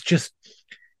on is just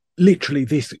literally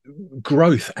this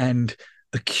growth and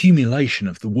accumulation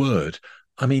of the word.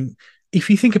 I mean, if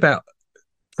you think about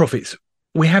prophets,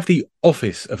 we have the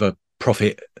office of a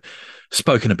prophet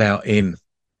spoken about in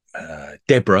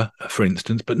Deborah, for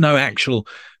instance, but no actual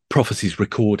prophecies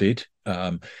recorded.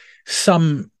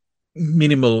 Some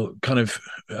minimal kind of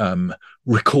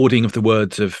recording of the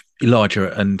words of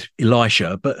Elijah and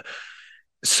Elisha, but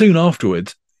soon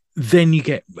afterwards, then you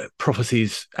get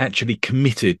prophecies actually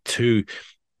committed to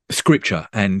scripture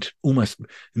and almost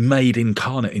made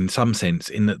incarnate in some sense,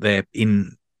 in that they're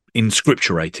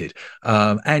inscripturated.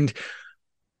 And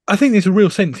I think there's a real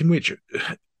sense in which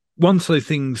once those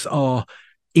things are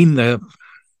in the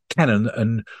canon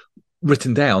and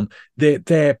written down,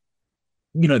 they're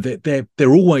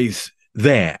always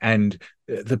there, and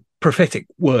the prophetic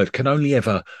word can only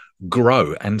ever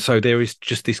grow. And so there is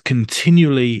just this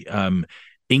continually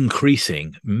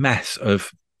increasing mass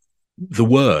of the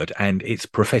word and its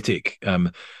prophetic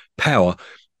power,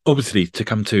 obviously to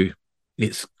come to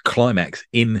its climax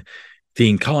in the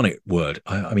incarnate word.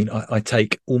 I mean, I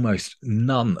take almost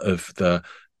none of the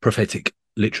prophetic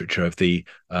literature of the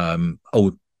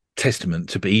Old Testament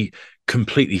to be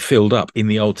completely filled up in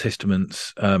the Old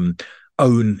Testament's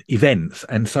own events.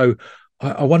 And so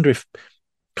I wonder if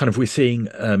kind of we're seeing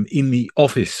in the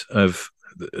office of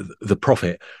the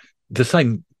prophet the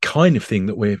same kind of thing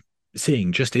that we're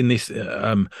seeing just in this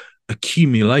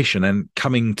accumulation and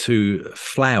coming to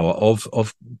flower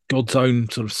of God's own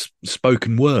sort of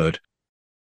spoken word.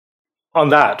 On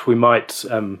that, we might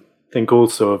think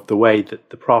also of the way that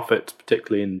the prophet,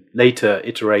 particularly in later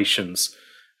iterations,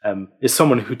 is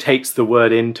someone who takes the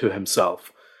word into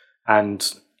himself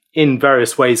and in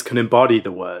various ways can embody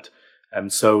the word.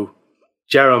 So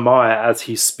Jeremiah, as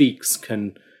he speaks,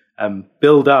 can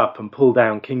build up and pull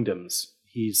down kingdoms.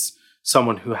 He's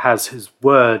someone who has his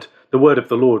word, the word of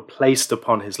the Lord, placed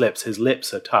upon his lips. His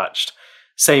lips are touched.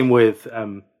 Same with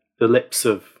the lips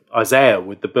of Isaiah,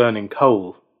 with the burning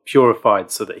coal,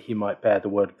 purified so that he might bear the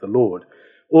word of the Lord.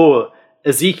 Or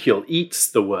Ezekiel eats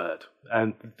the word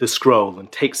and the scroll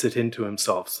and takes it into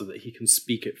himself so that he can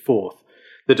speak it forth.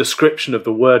 The description of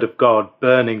the word of God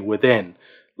burning within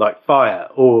like fire,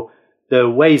 or the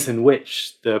ways in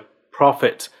which the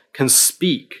prophet can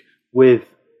speak with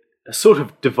a sort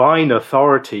of divine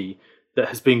authority that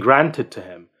has been granted to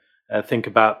him. Think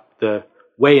about the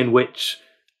way in which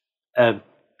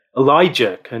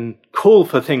Elijah can call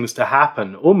for things to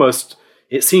happen, almost,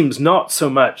 it seems, not so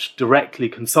much directly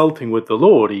consulting with the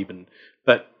Lord even,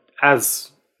 but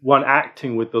as one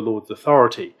acting with the Lord's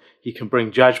authority, he can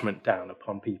bring judgment down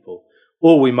upon people.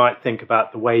 Or we might think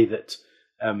about the way that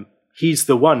he's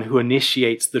the one who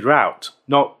initiates the drought,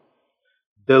 not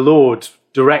the Lord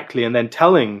directly and then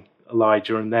telling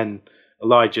Elijah and then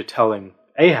Elijah telling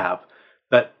Ahab,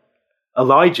 but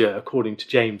Elijah, according to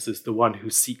James, is the one who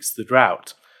seeks the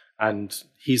drought, and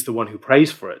he's the one who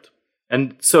prays for it.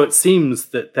 And so it seems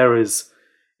that there is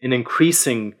an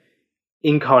increasing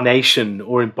incarnation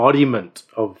or embodiment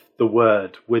of the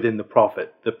word within the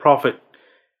prophet. The prophet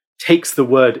takes the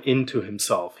word into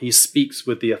himself. He speaks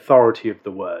with the authority of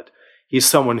the word. He's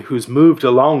someone who's moved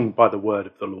along by the word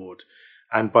of the Lord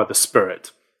and by the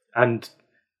Spirit. And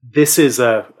this is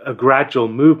a gradual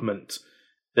movement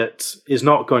that is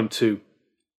not going to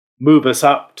move us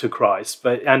up to Christ,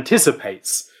 but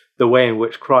anticipates the way in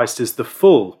which Christ is the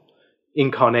full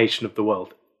incarnation of the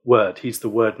word. He's the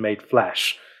word made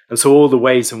flesh. And so all the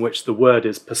ways in which the word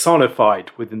is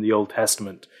personified within the Old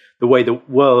Testament, the way the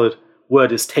word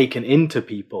is taken into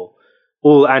people,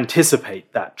 all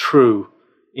anticipate that true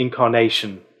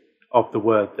incarnation of the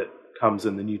word that comes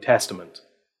in the New Testament.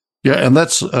 Yeah, and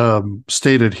that's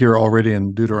stated here already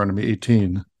in Deuteronomy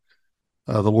 18.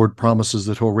 The Lord promises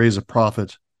that he'll raise a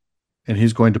prophet, and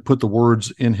he's going to put the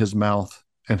words in his mouth,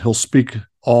 and he'll speak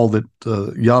all that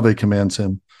Yahweh commands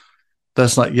him.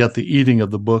 That's not yet the eating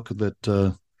of the book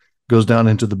that goes down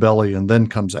into the belly and then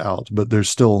comes out, but there's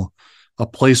still a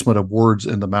placement of words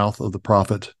in the mouth of the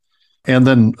prophet. And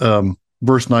then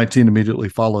verse 19 immediately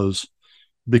follows,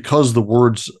 because the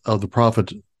words of the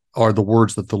prophet are the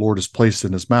words that the Lord has placed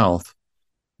in his mouth,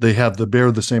 they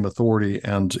bear the same authority,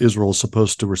 and Israel is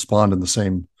supposed to respond in the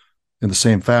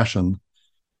same fashion.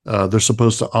 They're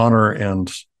supposed to honor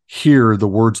and hear the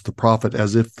words of the prophet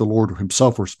as if the Lord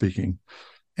himself were speaking.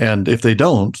 And if they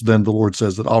don't, then the Lord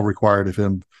says that I'll require it of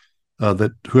him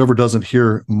that whoever doesn't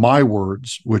hear my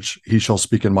words, which he shall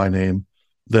speak in my name,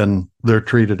 then they're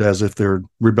treated as if they're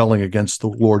rebelling against the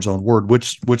Lord's own word,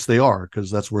 which they are,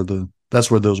 because that's where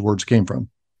those words came from.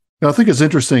 Now, I think it's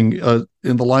interesting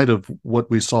in the light of what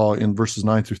we saw in verses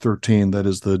 9 through 13, that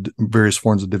is the various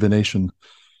forms of divination.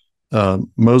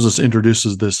 Moses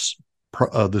introduces this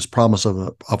promise of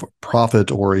a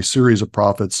prophet or a series of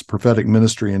prophets, prophetic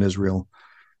ministry in Israel,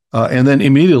 and then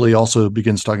immediately also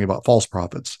begins talking about false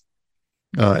prophets.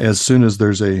 As soon as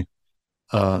there's an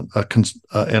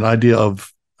idea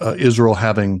of Israel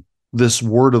having this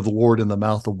word of the Lord in the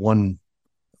mouth of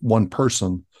one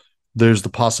person, there's the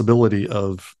possibility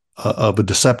of a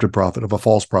deceptive prophet, of a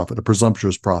false prophet, a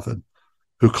presumptuous prophet,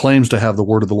 who claims to have the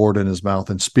word of the Lord in his mouth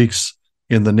and speaks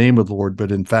in the name of the Lord,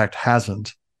 but in fact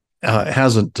hasn't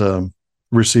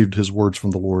received his words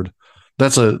from the Lord.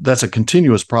 That's a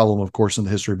continuous problem, of course, in the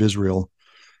history of Israel.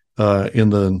 In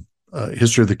the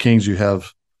history of the kings, you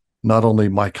have not only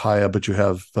Micaiah, but you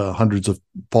have hundreds of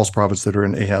false prophets that are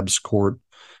in Ahab's court.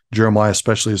 Jeremiah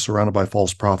especially is surrounded by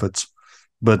false prophets.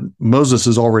 But Moses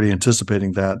is already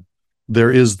anticipating that.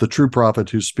 There is the true prophet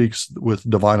who speaks with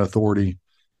divine authority,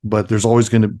 but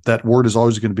that word is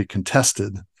always going to be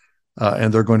contested,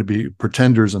 and there are going to be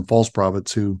pretenders and false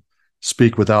prophets who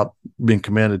speak without being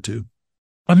commanded to.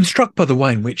 I'm struck by the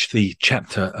way in which the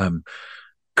chapter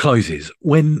closes.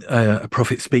 When a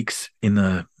prophet speaks in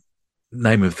the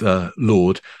name of the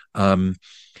Lord,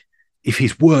 if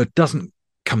his word doesn't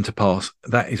come to pass,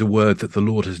 that is a word that the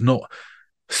Lord has not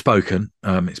spoken.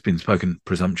 It's been spoken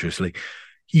presumptuously.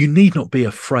 You need not be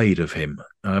afraid of him.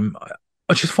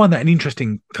 I just find that an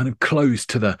interesting kind of close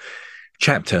to the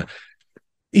chapter.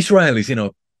 Israel is in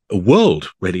a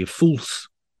world really of false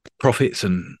prophets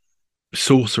and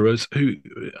sorcerers who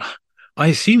I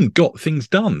assume got things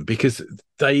done because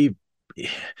they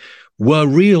were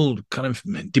real kind of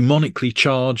demonically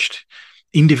charged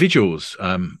individuals,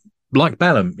 like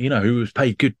Balaam, who was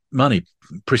paid good money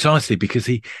precisely because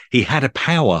he had a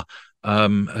power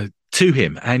to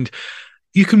him. And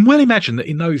you can well imagine that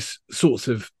in those sorts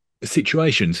of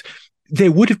situations,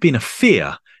 there would have been a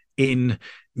fear in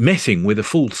messing with a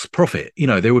false prophet.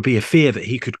 There would be a fear that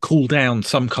he could call down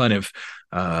some kind of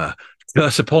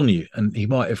curse upon you, and he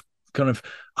might have kind of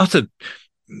uttered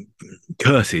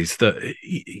curses that,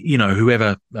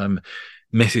 whoever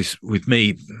messes with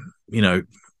me,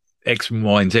 X and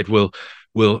Y and Z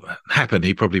will happen.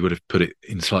 He probably would have put it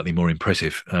in slightly more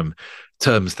impressive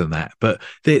terms than that. But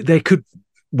there could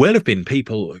well have been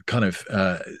people kind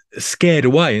of scared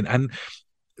away. And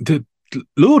the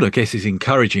Lord, I guess, is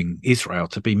encouraging Israel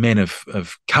to be men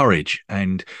of courage.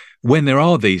 And when there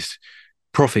are these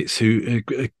prophets who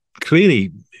are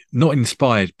clearly not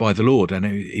inspired by the Lord and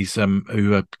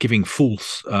who are giving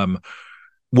false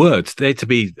words, they're to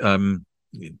be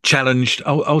challenged,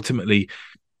 ultimately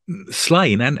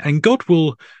slain. And God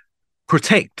will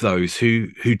protect those who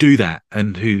do that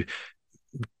and who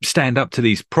stand up to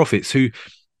these prophets who,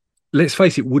 let's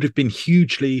face it, would have been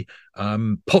hugely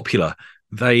popular.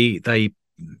 They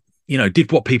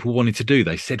did what people wanted to do.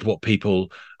 They said what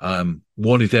people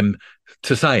wanted them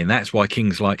to say. And that's why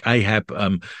kings like Ahab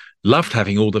loved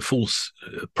having all the false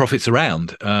prophets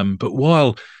around. But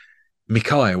while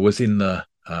Micaiah was in the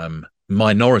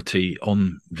minority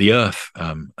on the earth,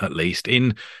 at least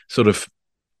in sort of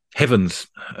heaven's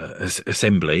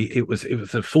assembly, it was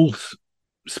a false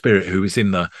spirit who was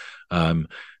in the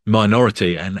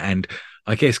minority, and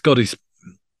I guess God is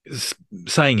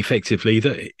saying effectively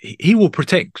that he will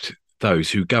protect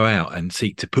those who go out and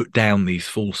seek to put down these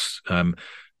false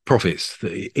prophets.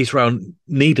 Israel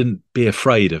needn't be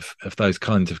afraid of those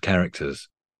kinds of characters.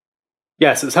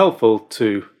 Yes, it's helpful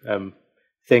to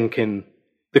think in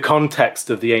the context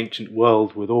of the ancient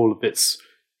world with all of its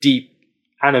deep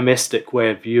animistic way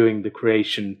of viewing the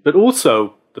creation, but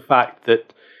also the fact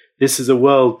that this is a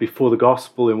world before the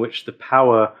gospel in which the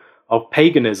power of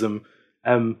paganism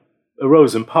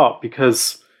arose in part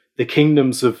because the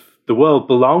kingdoms of the world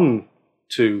belong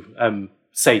to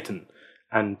Satan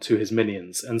and to his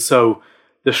minions. And so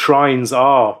the shrines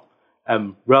are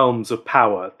realms of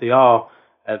power.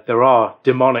 There are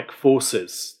demonic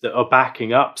forces that are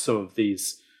backing up some of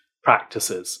these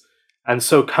practices. And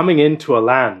so coming into a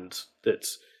land that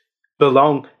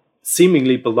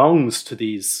seemingly belongs to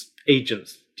these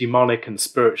agents, demonic and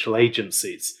spiritual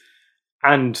agencies,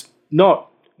 and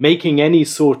not making any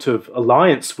sort of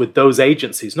alliance with those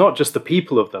agencies, not just the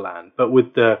people of the land, but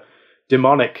with the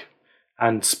demonic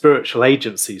and spiritual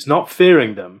agencies, not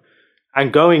fearing them,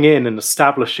 and going in and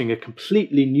establishing a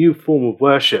completely new form of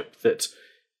worship that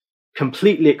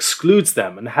completely excludes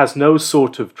them and has no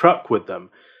sort of truck with them.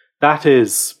 That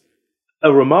is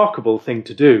a remarkable thing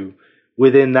to do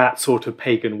within that sort of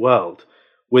pagan world.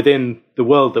 Within the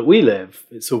world that we live,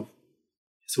 it's a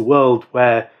world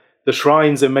where the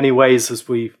shrines, in many ways, as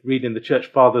we read in the Church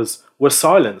Fathers, were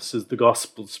silenced as the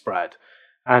gospel spread.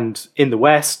 And in the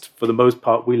West, for the most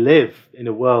part, we live in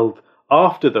a world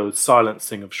after those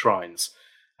silencing of shrines.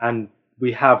 And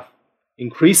we have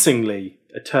increasingly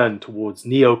a turn towards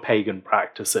neo-pagan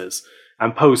practices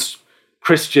and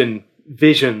post-Christian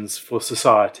visions for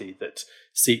society that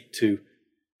seek to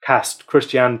cast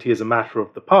Christianity as a matter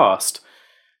of the past.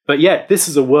 But yet, this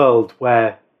is a world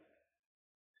where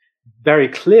very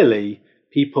clearly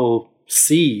people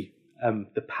see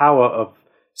the power of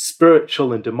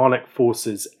spiritual and demonic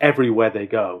forces everywhere they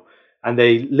go, and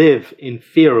they live in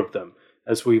fear of them.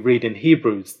 As we read in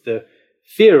Hebrews, the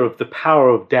fear of the power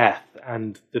of death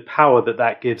and the power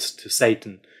that gives to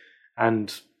Satan,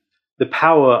 and the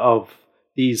power of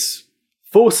these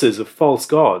forces of false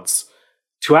gods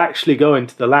to actually go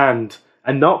into the land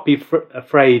and not be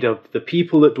afraid of the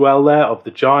people that dwell there, of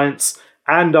the giants,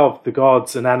 and of the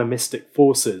gods and animistic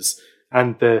forces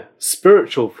and the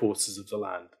spiritual forces of the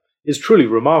land is truly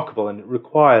remarkable, and it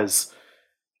requires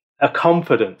a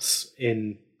confidence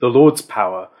in the Lord's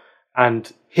power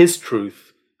and his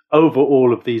truth over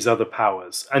all of these other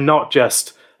powers, and not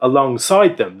just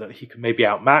alongside them, that he can maybe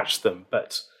outmatch them,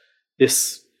 but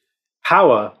this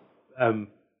power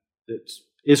that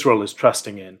Israel is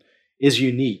trusting in is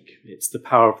unique. It's the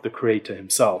power of the Creator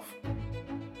himself.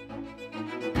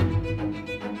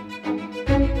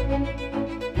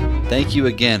 Thank you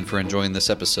again for enjoying this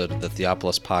episode of the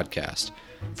Theopolis Podcast.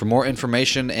 For more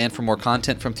information and for more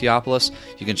content from Theopolis,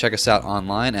 you can check us out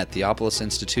online at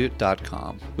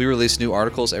theopolisinstitute.com. We release new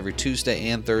articles every Tuesday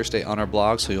and Thursday on our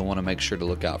blog, so you'll want to make sure to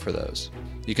look out for those.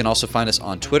 You can also find us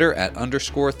on Twitter at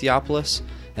 _Theopolis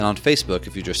and on Facebook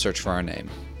if you just search for our name.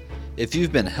 If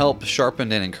you've been helped,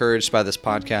 sharpened, and encouraged by this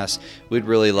podcast, we'd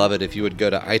really love it if you would go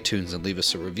to iTunes and leave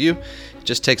us a review. It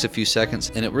just takes a few seconds,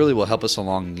 and it really will help us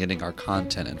along in getting our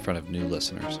content in front of new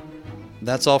listeners.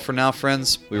 That's all for now,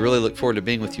 friends. We really look forward to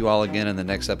being with you all again in the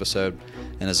next episode.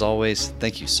 And as always,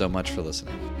 thank you so much for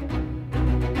listening.